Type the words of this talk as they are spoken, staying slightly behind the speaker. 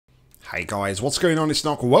Hey guys, what's going on? It's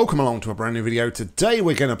Nock. Welcome along to a brand new video. Today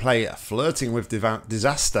we're going to play Flirting with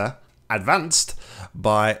Disaster Advanced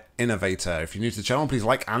by Innervator. If you're new to the channel, please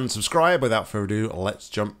like and subscribe. Without further ado, let's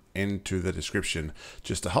jump into the description.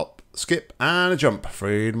 Just a hop, skip, and a jump.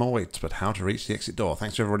 Freedom more weights, but how to reach the exit door.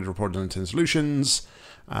 Thanks to everybody who reported on 10 solutions.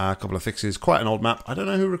 A couple of fixes. Quite an old map. I don't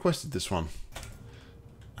know who requested this one.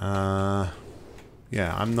 Yeah,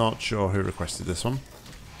 I'm not sure who requested this one.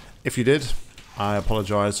 If you did, I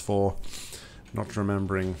apologise for not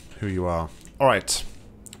remembering who you are. Alright.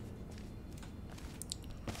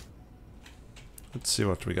 Let's see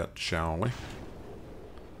what we got, shall we?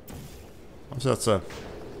 So that's a...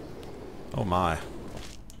 Oh my.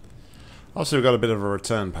 Also, we've got a bit of a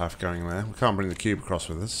return path going there. We can't bring the cube across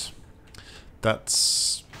with us.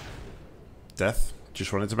 That's... death.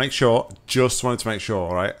 Just wanted to make sure. Just wanted to make sure,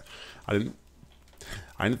 alright? I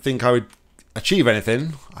didn't think I would achieve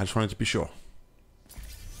anything. I just wanted to be sure.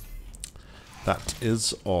 That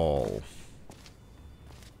is all.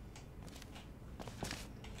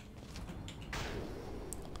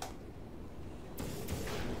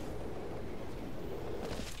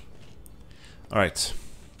 Alright.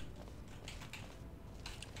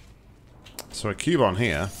 So a cube on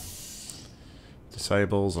here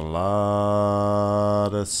disables a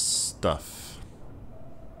lot of stuff.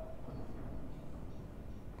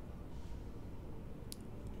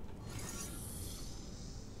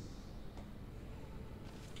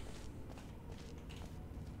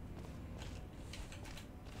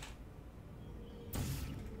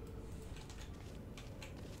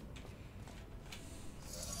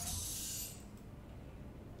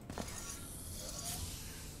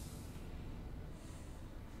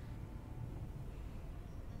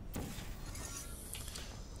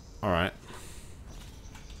 Alright.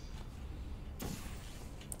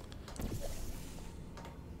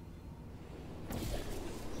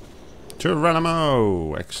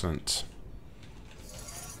 Geronimo! Excellent.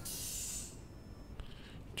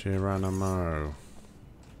 Geronimo.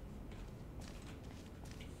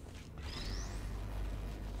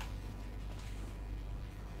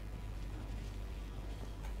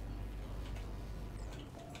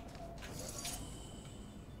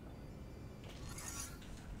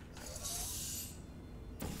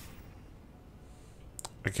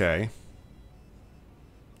 Okay.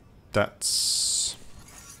 That's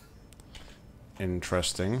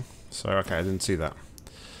interesting. So, okay, I didn't see that.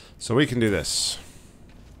 So we can do this.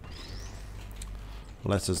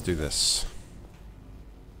 Let us do this.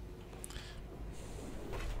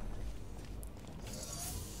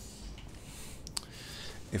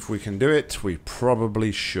 If we can do it, we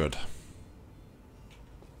probably should.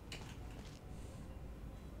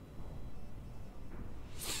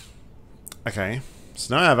 Okay.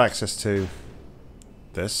 So now I have access to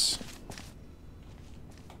this,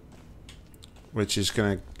 which is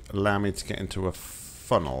going to allow me to get into a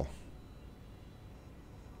funnel.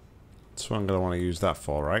 That's what I'm going to want to use that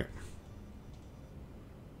for, right?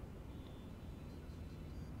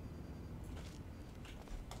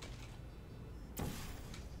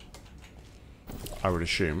 I would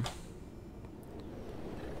assume.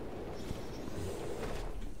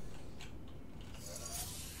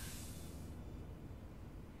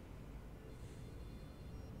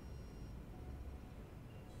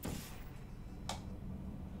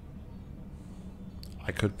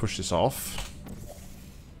 I could push this off.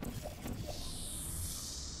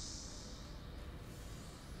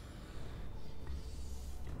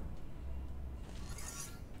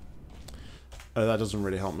 That doesn't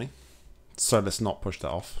really help me. So let's not push that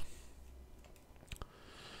off.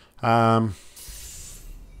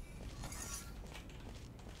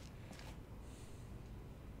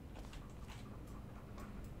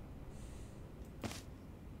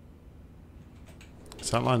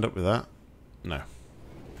 Is that lined up with that? No.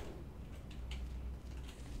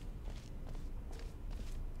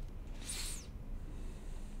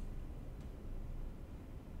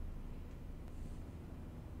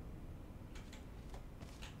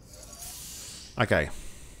 Okay.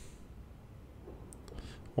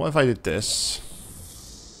 What if I did this?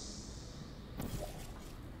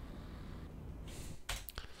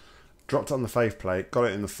 Dropped it on the faith plate, got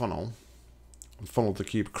it in the funnel, and funneled the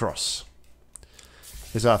cube across.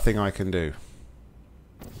 Is that a thing I can do?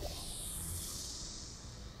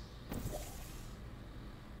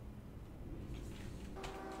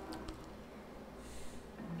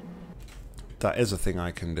 That is a thing I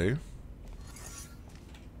can do.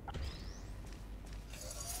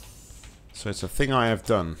 So it's a thing I have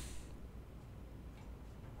done.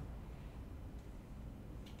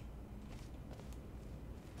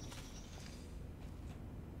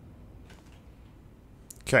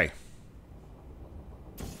 Okay.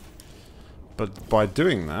 But by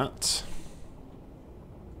doing that,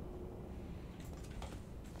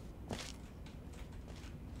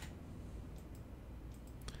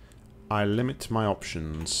 I limit my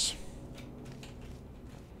options.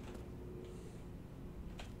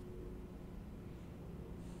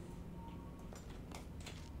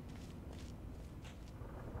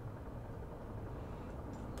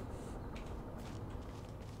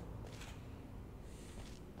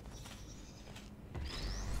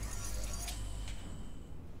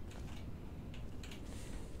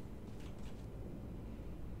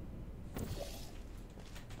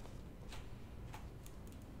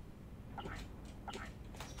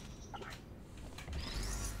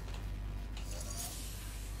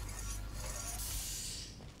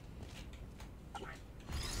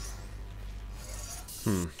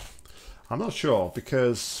 I'm not sure,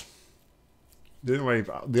 because the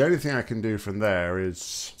only thing I can do from there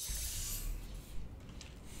is,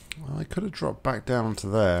 well, I could have dropped back down to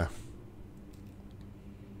there.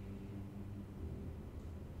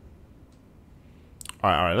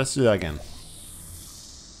 Alright, let's do that again.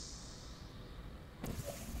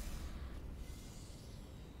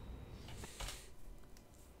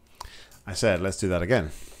 I said, let's do that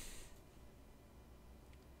again.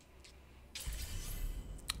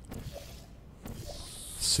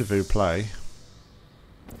 S'il vous plaît.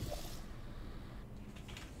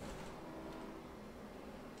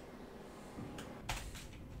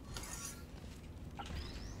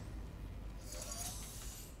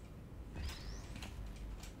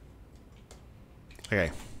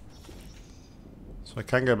 Okay. So I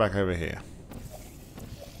can go back over here.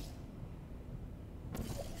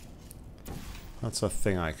 That's a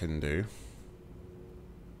thing I can do.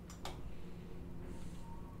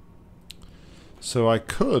 So I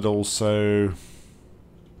could also...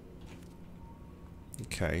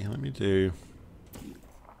 Okay, let me do...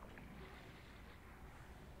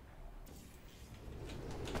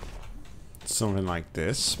 something like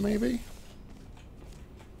this, maybe?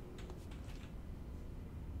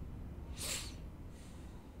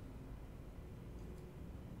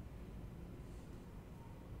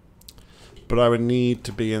 But I would need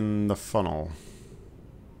to be in the funnel.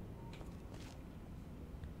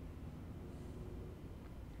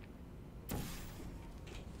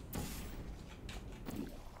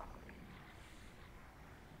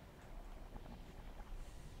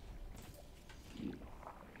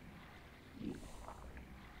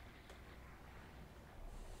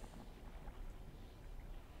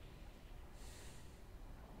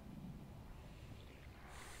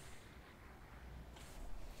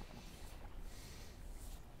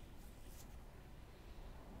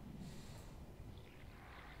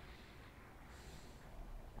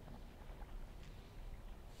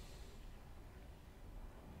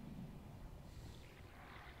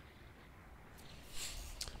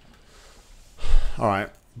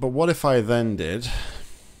 Alright, but what if I then did...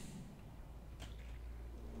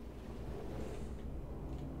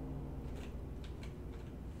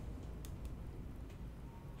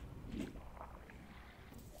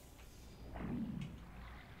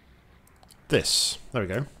 this. There we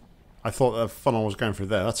go. I thought the funnel was going through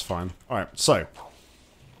there. That's fine. Alright, so...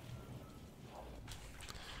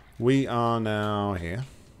 we are now here.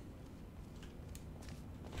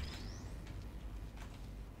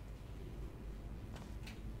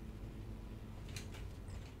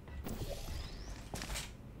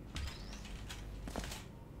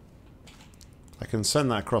 I can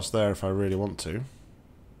send that across there if I really want to.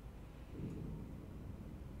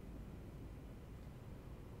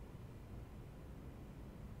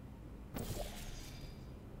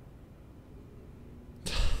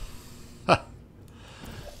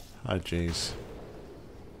 Oh, jeez.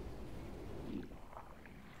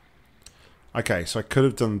 Okay, so I could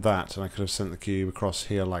have done that, and I could have sent the cube across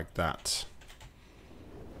here like that.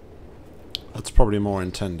 That's probably more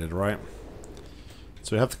intended, right?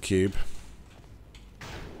 So we have the cube.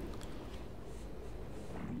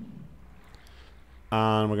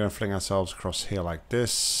 And we're going to fling ourselves across here like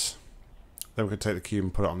this. Then we can take the cube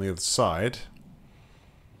and put it on the other side.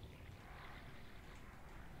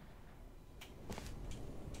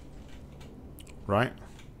 Right.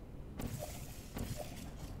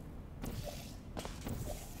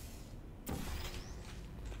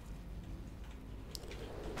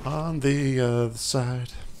 On the other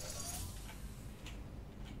side.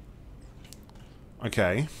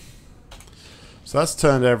 Okay. So that's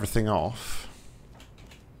turned everything off.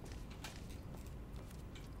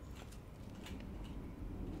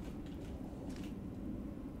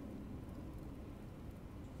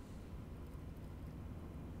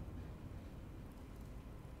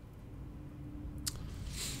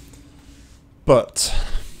 But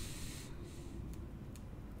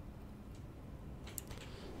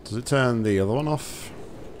does it turn the other one off?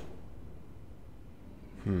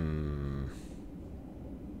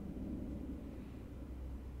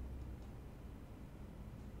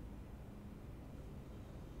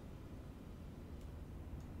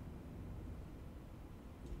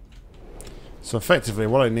 So effectively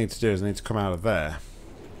what I need to do is I need to come out of there.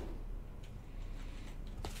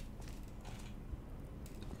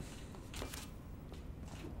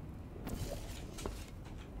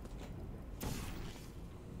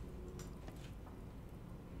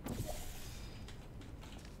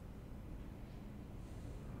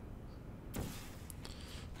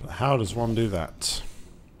 But how does one do that?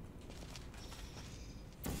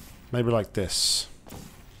 Maybe like this.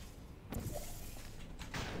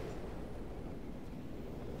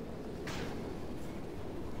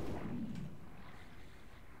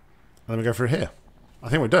 Let me go through here. I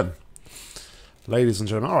think we're done. Ladies and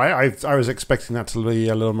gentlemen. Alright, I was expecting that to be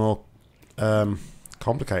a little more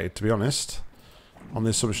complicated, to be honest. On the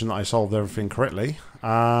assumption that I solved everything correctly.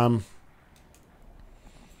 But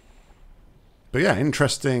yeah,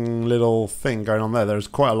 interesting little thing going on there. There's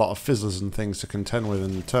quite a lot of fizzlers and things to contend with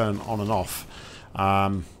and turn on and off.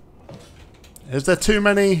 Is there too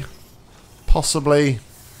many? Possibly.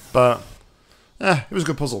 But it was a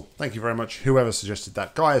good puzzle. Thank you very much, whoever suggested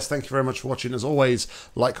that. Guys, thank you very much for watching. As always,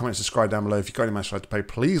 like, comment, subscribe down below. If you've got any match you'd like to play,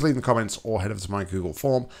 please leave in the comments or head over to my Google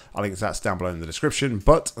form. I'll link to that down below in the description.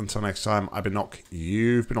 But until next time, I've been Nock.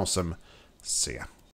 You've been awesome. See ya.